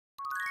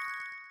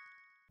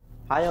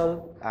Hi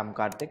all, I'm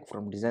Karthik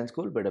from Design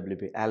School by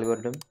WP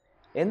Algorithm.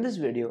 In this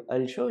video,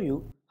 I'll show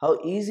you how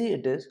easy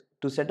it is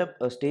to set up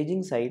a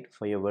staging site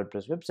for your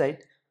WordPress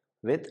website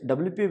with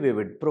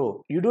Wpvivid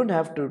Pro. You don't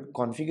have to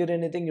configure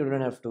anything, you don't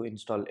have to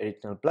install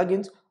additional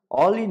plugins.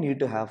 All you need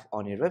to have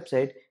on your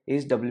website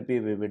is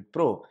Wpvivid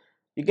Pro.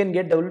 You can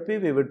get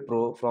Wpvivid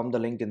Pro from the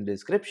link in the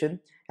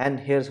description,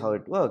 and here's how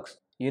it works.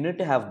 You need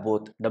to have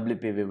both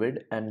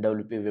Wpvivid and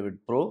Wpvivid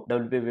Pro.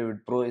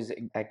 Wpvivid Pro is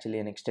actually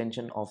an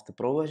extension of the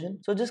Pro version.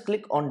 So just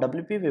click on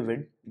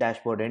Wpvivid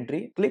dashboard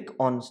entry, click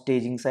on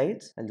staging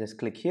sites. I'll just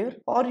click here,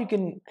 or you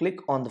can click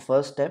on the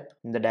first step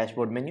in the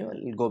dashboard menu.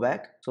 I'll go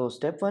back. So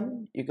step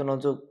 1, you can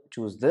also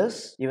choose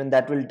this. Even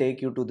that will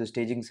take you to the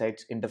staging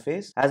sites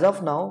interface. As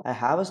of now, I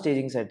have a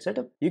staging site set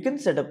up. You can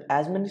set up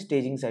as many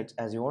staging sites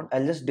as you want.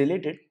 I'll just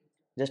delete it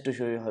just to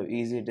show you how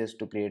easy it is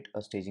to create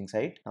a staging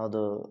site. Now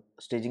the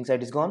staging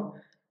site is gone.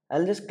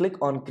 I'll just click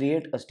on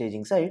create a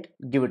staging site,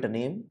 give it a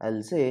name.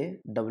 I'll say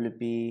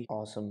WP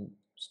Awesome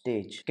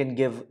Stage. You can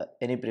give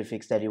any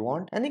prefix that you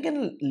want, and you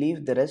can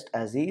leave the rest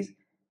as is,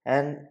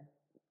 and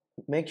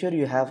make sure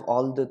you have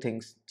all the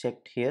things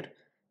checked here,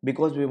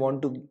 because we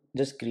want to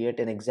just create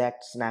an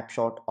exact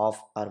snapshot of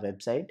our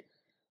website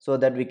so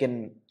that we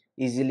can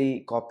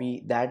easily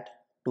copy that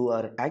to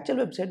our actual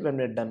website when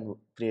we're done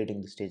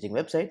creating the staging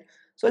website.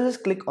 So I'll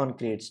just click on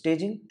create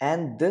staging,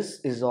 and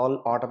this is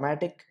all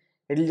automatic.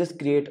 It'll just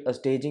create a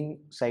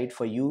staging site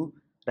for you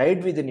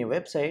right within your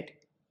website,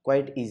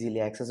 quite easily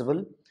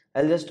accessible.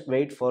 I'll just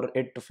wait for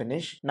it to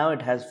finish. Now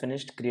it has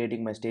finished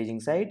creating my staging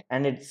site,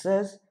 and it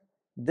says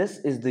this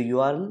is the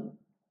URL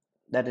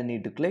that I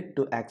need to click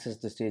to access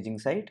the staging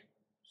site.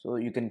 So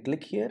you can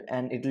click here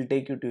and it will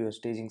take you to your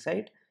staging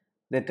site.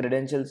 The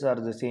credentials are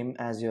the same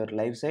as your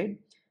live site,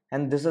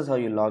 and this is how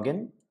you log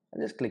in.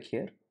 I'll just click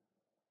here.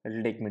 It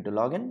will take me to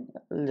login.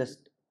 I'll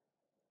just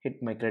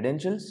hit my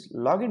credentials,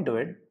 log into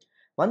it.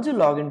 Once you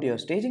log into your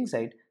staging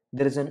site,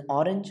 there is an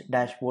orange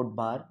dashboard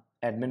bar,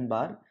 admin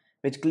bar,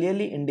 which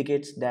clearly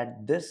indicates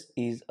that this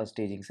is a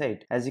staging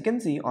site. As you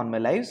can see on my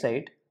live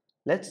site,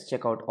 let's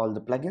check out all the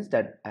plugins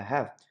that I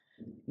have.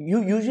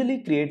 You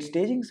usually create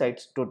staging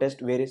sites to test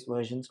various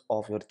versions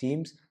of your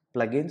themes,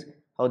 plugins,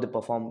 how they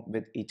perform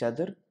with each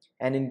other.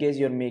 And in case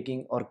you're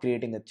making or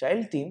creating a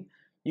child theme,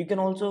 you can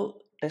also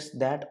test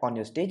that on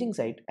your staging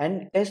site.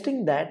 And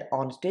testing that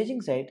on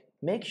staging site,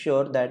 make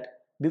sure that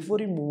before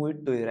you move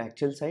it to your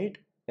actual site,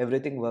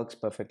 everything works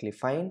perfectly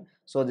fine,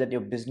 so that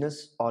your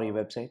business or your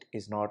website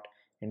is not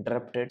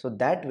interrupted. So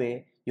that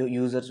way your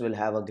users will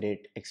have a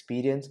great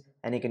experience,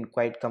 and you can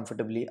quite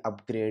comfortably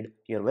upgrade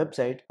your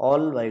website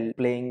all while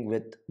playing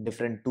with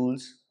different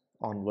tools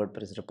on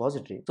WordPress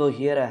repository. So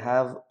here I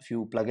have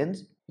few plugins.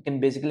 You can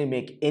basically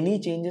make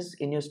any changes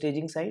in your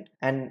staging site,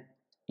 and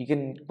you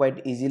can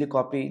quite easily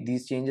copy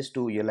these changes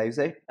to your live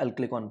site. I'll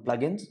click on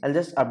plugins. I'll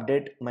just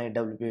update my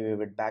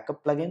Wpvivid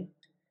backup plugin,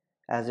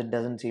 as it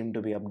doesn't seem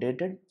to be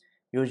updated.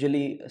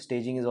 Usually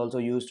staging is also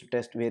used to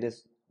test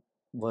various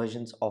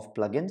versions of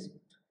plugins.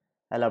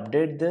 I'll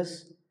update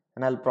this,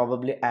 and I'll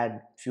probably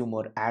add few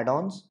more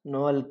add-ons.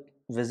 Now I'll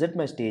visit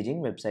my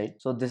staging website.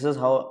 So this is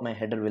how my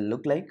header will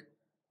look like,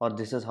 or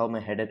this is how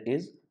my header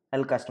is.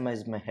 I'll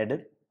customize my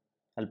header.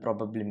 I'll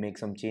probably make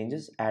some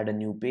changes, add a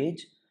new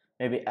page,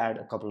 maybe add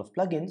a couple of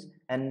plugins,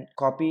 and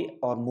copy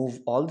or move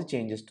all the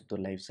changes to the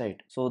live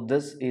site. So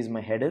this is my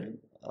header.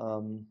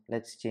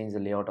 Let's change the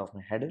layout of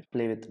my header,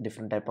 play with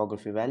different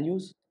typography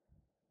values.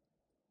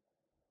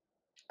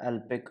 I'll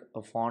pick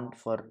a font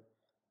for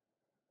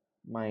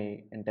my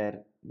entire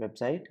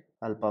website.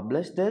 I'll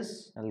publish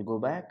this. I'll go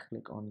back,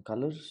 click on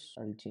colors.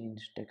 I'll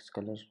change text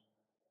color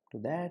to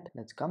that.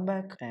 Let's come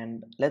back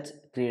and let's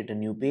create a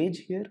new page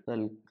here.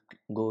 I'll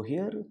go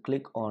here,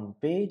 click on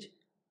page.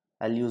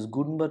 I'll use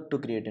Gutenberg to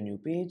create a new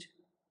page.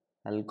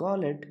 I'll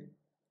call it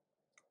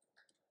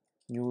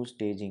new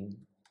staging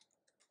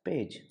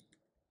page.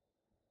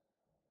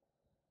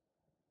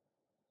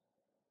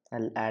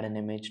 I'll add an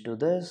image to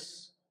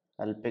this.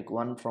 I'll pick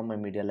one from my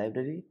media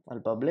library. I'll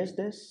publish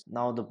this.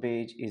 Now the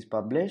page is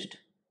published.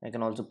 I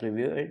can also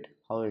preview it,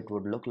 how it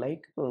would look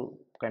like. So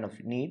kind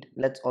of neat.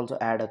 Let's also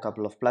add a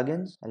couple of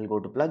plugins. I'll go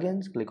to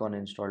plugins, click on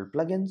install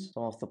plugins.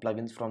 Some of the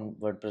plugins from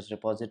WordPress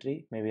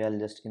repository. Maybe I'll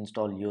just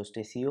install Yoast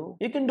SEO.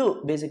 You can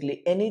do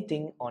basically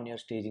anything on your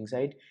staging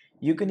site.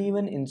 You can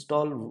even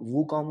install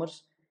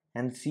WooCommerce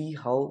and see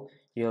how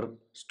your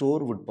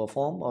store would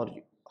perform, or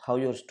how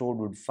your store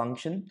would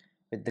function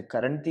with the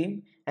current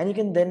theme. And you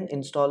can then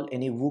install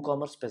any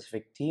WooCommerce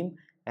specific theme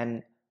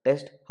and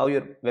test how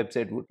your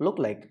website would look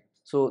like.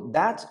 So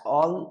that's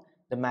all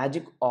the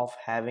magic of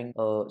having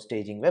a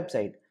staging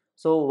website.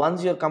 So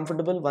once you're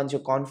comfortable, once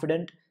you're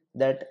confident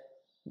that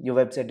your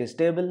website is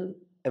stable,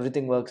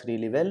 everything works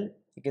really well,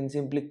 you can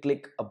simply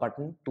click a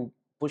button to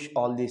push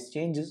all these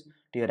changes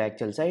to your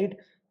actual site,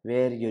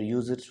 where your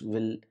users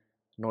will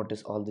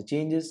notice all the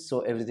changes.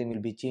 So everything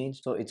will be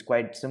changed. So it's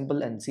quite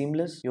simple and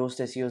seamless. Yoast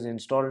SEO is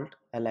installed.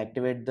 I'll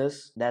activate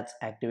this. That's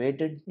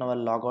activated. Now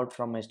I'll log out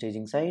from my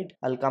staging site.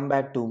 I'll come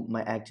back to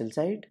my actual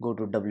site, go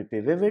to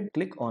Wpvivid,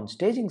 click on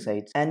staging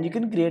sites, and you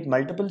can create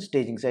multiple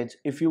staging sites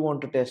if you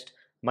want to test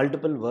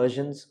multiple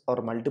versions or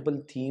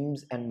multiple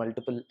themes and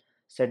multiple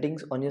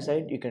settings on your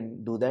site. You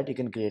can do that. You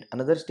can create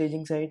another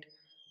staging site,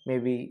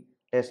 maybe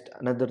test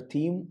another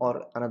theme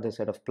or another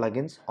set of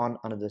plugins on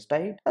another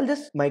site. I'll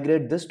just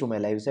migrate this to my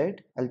live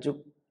site. I'll choose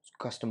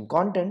custom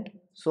content.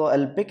 So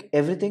I'll pick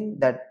everything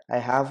that I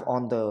have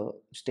on the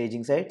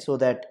staging site so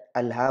that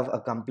I'll have a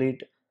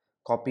complete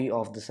copy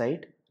of the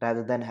site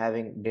rather than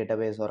having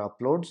database or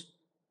uploads.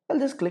 I'll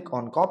just click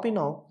on copy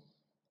now,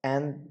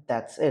 and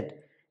that's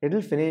it.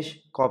 It'll finish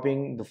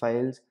copying the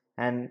files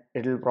and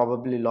it'll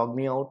probably log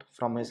me out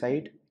from my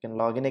site. You can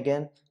log in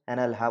again and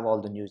I'll have all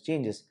the new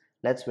changes.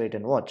 Let's wait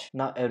and watch.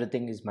 Now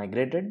everything is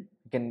migrated.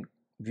 You can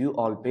view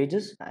all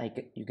pages.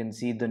 You can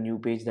see the new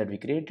page that we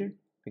created.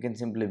 You can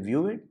simply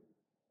view it,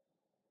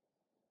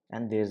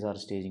 and there's our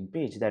staging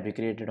page that we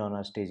created on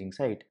our staging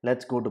site.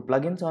 Let's go to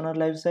plugins on our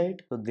live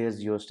site. So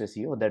there's Yoast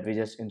SEO that we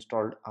just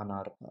installed on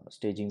our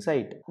staging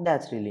site.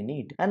 That's really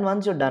neat. And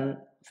once you're done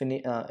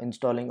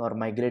installing or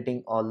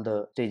migrating all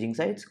the staging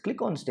sites,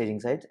 click on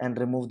staging sites and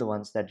remove the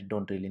ones that you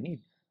don't really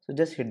need. So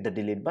just hit the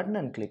delete button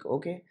and click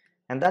OK.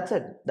 And that's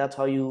it. That's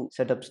how you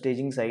set up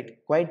staging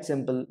site. Quite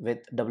simple with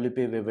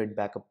Wpvivid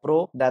Backup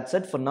Pro. That's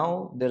it for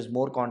now. There's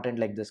more content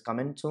like this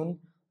coming soon.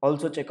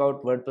 Also check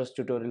out WordPress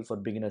tutorial for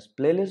beginners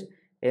playlist,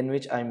 in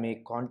which I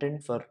make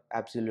content for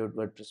absolute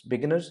WordPress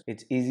beginners.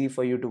 It's easy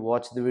for you to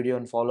watch the video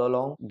and follow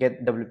along.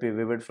 Get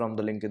Wpvivid from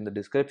the link in the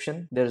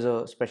description. There's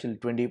a special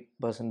 20%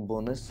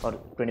 bonus or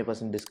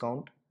 20%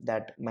 discount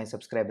that my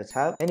subscribers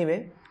have.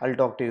 Anyway, I'll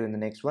talk to you in the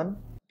next one.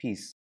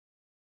 Peace.